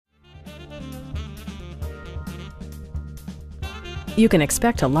You can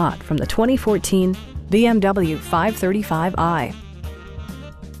expect a lot from the 2014 BMW 535i.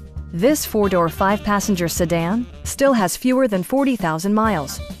 This four-door, five-passenger sedan still has fewer than 40,000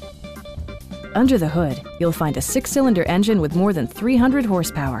 miles. Under the hood, you'll find a six-cylinder engine with more than 300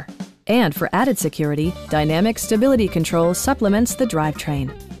 horsepower. And for added security, dynamic stability control supplements the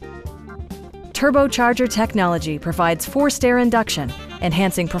drivetrain. Turbocharger technology provides forced air induction,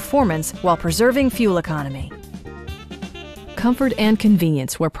 enhancing performance while preserving fuel economy. Comfort and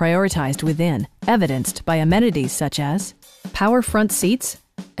convenience were prioritized within, evidenced by amenities such as power front seats,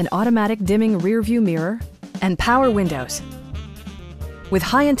 an automatic dimming rearview mirror, and power windows. With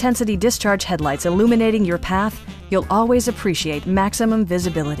high-intensity discharge headlights illuminating your path, you'll always appreciate maximum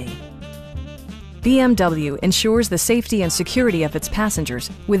visibility. BMW ensures the safety and security of its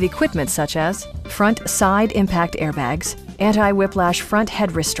passengers with equipment such as front side impact airbags, anti-whiplash front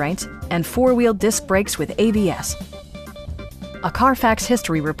head restraints, and four-wheel disc brakes with ABS. A Carfax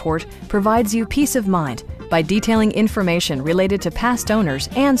history report provides you peace of mind by detailing information related to past owners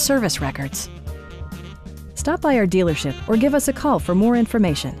and service records. Stop by our dealership or give us a call for more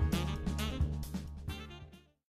information.